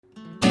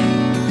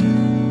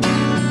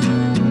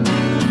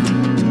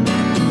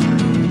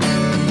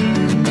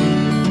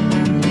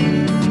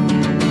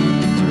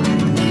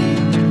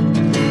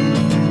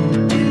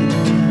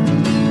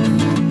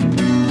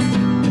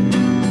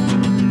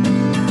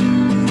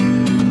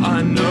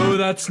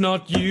that's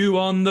not you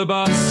on the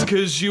bus,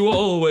 'cause you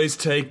always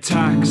take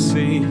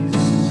taxis.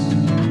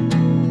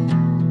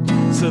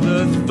 So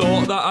the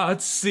thought that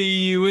I'd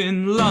see you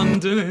in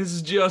London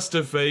is just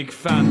a fake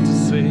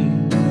fantasy.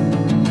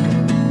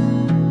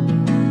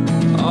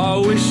 I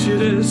wish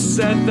you'd have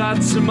said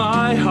that to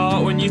my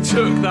heart when you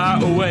took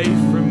that away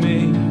from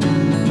me.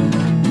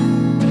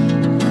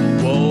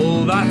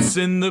 Well, that's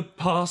in the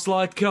past,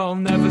 like I'll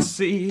never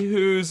see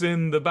who's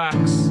in the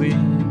backseat.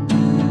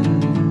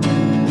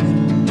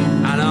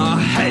 And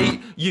I hate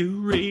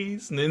you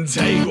reasoning,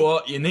 take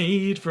what you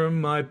need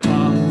from my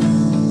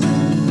past.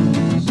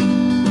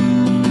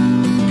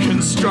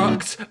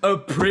 Construct a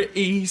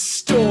pretty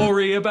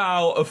story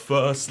about a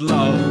first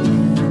love,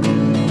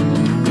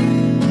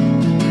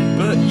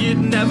 but you'd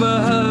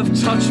never have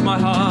touched my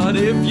heart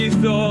if you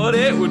thought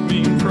it would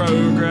mean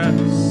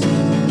progress.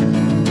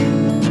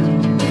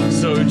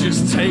 So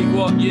just take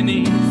what you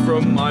need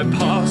from my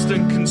past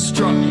and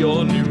construct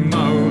your new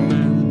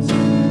moment.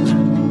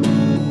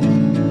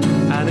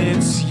 And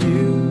it's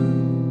you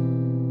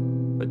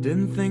I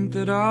didn't think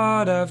that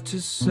I'd have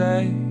to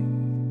say,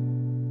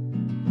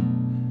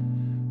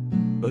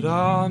 but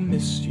I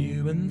miss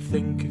you and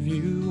think of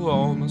you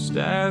almost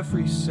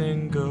every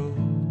single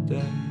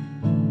day.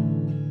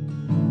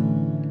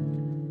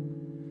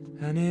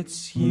 And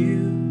it's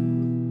you,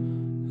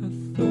 I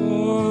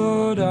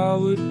thought I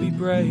would be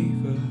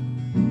braver,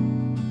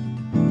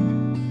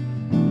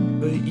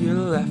 but you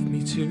left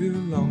me too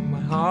long.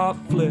 My heart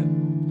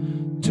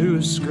flipped to a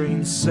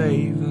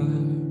screensaver,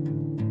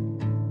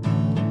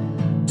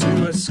 to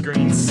a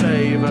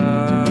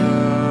screensaver.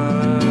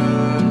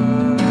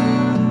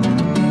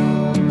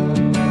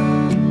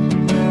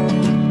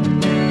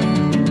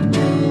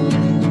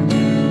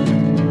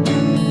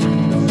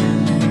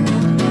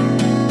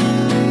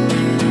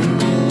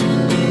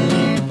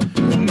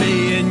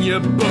 Your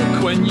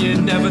book when you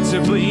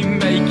inevitably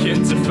make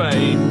it to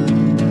fame.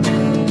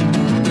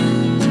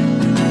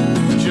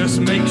 Just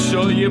make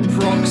sure you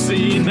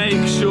proxy,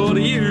 make sure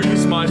to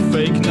use my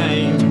fake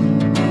name.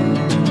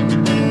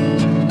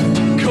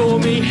 Call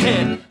me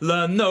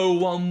Hitler, no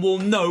one will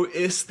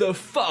notice the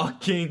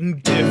fucking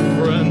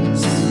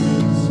difference.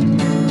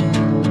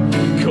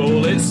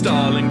 Call it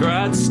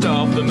Stalingrad,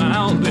 starve them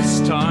out this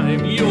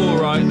time, you'll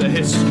write the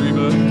history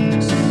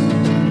books.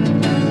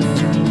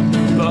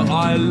 But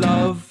I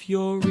love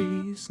your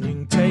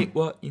reasoning, take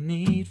what you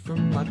need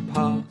from my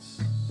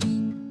past.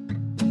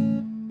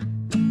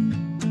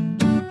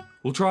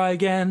 We'll try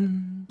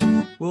again,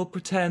 we'll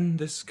pretend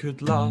this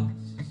could last.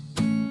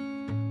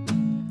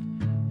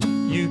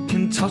 You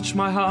can touch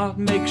my heart,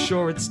 make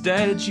sure it's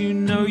dead, you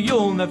know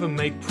you'll never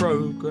make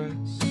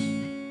progress.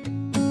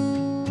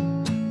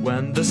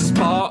 When the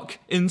spark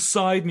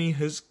inside me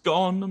has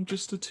gone, I'm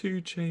just a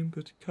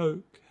two-chambered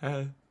coke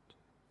head.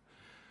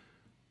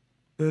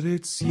 But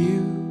it's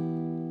you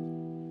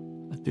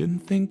I didn't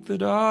think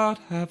that I'd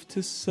have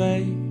to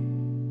say,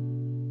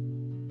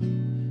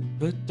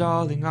 but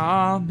darling,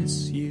 I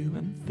miss you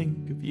and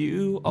think of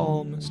you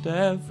almost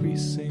every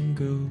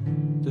single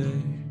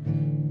day.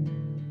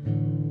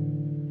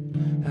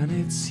 And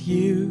it's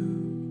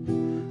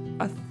you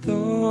I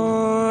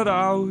thought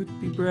I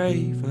would be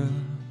braver,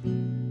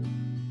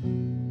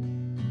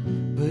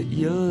 but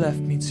you left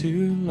me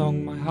too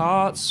long. My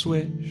heart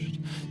switched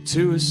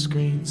to a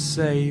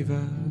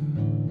screensaver,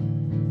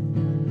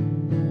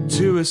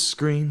 to a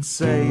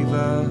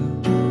screensaver.